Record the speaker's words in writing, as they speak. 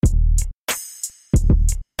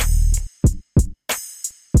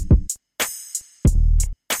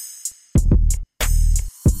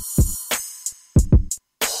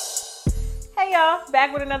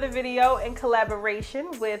back with another video in collaboration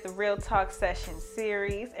with Real Talk Session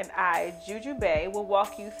Series, and I, JujuW, will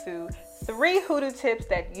walk you through 3 hoodoo tips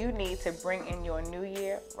that you need to bring in your new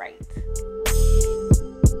year right.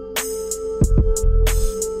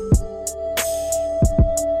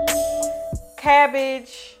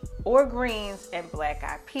 Cabbage or greens and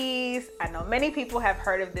black-eyed peas. I know many people have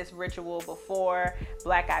heard of this ritual before.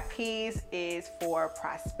 Black-eyed peas is for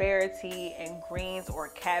prosperity, and greens or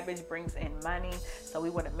cabbage brings in money. So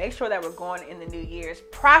we want to make sure that we're going in the new year's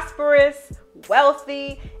prosperous,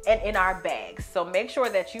 wealthy, and in our bags. So make sure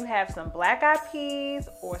that you have some black-eyed peas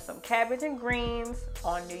or some cabbage and greens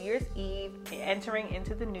on New Year's Eve, entering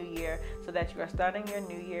into the new year, so that you are starting your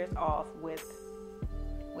New Year's off with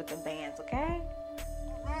the bands, okay?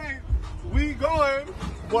 Right, we going.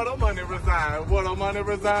 What a money reside, what a money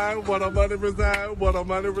reside, what a money reside, what a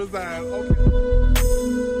money reside. Okay.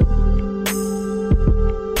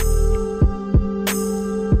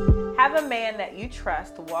 Have a man that you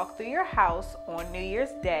trust walk through your house on New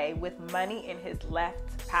Year's Day with money in his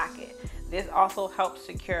left pocket. This also helps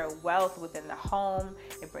secure wealth within the home.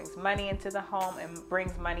 It brings money into the home and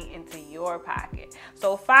brings money into your pocket.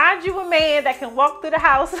 So find you a man that can walk through the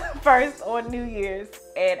house first on New Year's,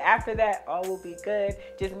 and after that, all will be good.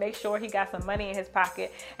 Just make sure he got some money in his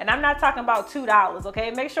pocket. And I'm not talking about $2,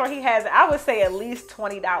 okay? Make sure he has, I would say, at least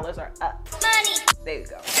 $20 or up. Money. There you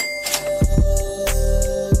go.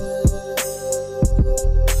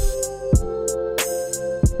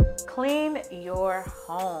 Clean your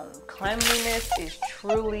home. Cleanliness is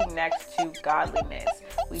truly next to godliness.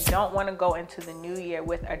 We don't want to go into the new year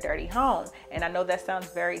with a dirty home. And I know that sounds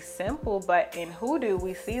very simple, but in hoodoo,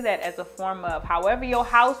 we see that as a form of however your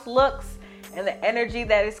house looks, and the energy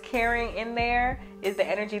that is carrying in there is the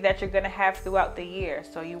energy that you're going to have throughout the year.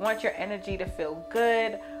 So you want your energy to feel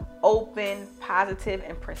good, open, positive,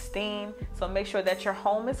 and pristine. So make sure that your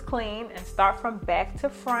home is clean and start from back to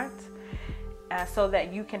front. So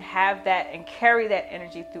that you can have that and carry that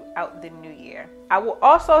energy throughout the new year. I will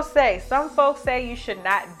also say, some folks say you should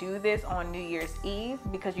not do this on New Year's Eve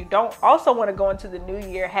because you don't also want to go into the new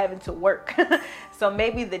year having to work. So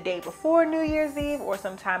maybe the day before New Year's Eve or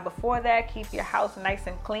sometime before that, keep your house nice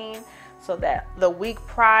and clean so that the week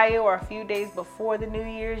prior or a few days before the New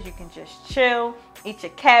Year's, you can just chill, eat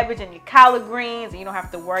your cabbage and your collard greens, and you don't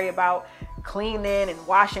have to worry about cleaning and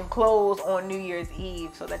washing clothes on New Year's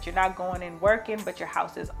Eve, so that you're not going in working, but your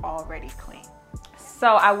house is already clean. So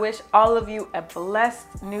I wish all of you a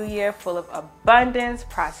blessed new year full of abundance,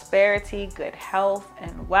 prosperity, good health,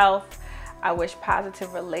 and wealth. I wish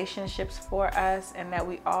positive relationships for us and that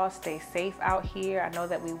we all stay safe out here. I know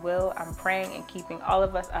that we will. I'm praying and keeping all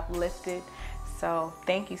of us uplifted. So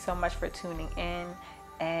thank you so much for tuning in,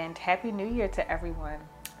 and Happy New Year to everyone.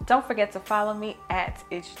 Don't forget to follow me at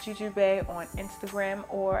It's JujuW on Instagram,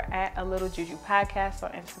 or at A Little Juju Podcast on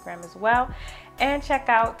Instagram as well. And check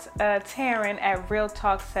out Taryn at Real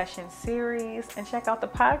Talk Session Series, and check out the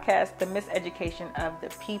podcast, The Miseducation of the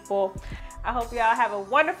People. I hope y'all have a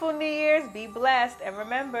wonderful New Year's. Be blessed. And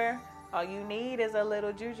remember, all you need is a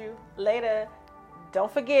little juju. Later,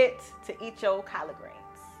 don't forget to eat your collard greens.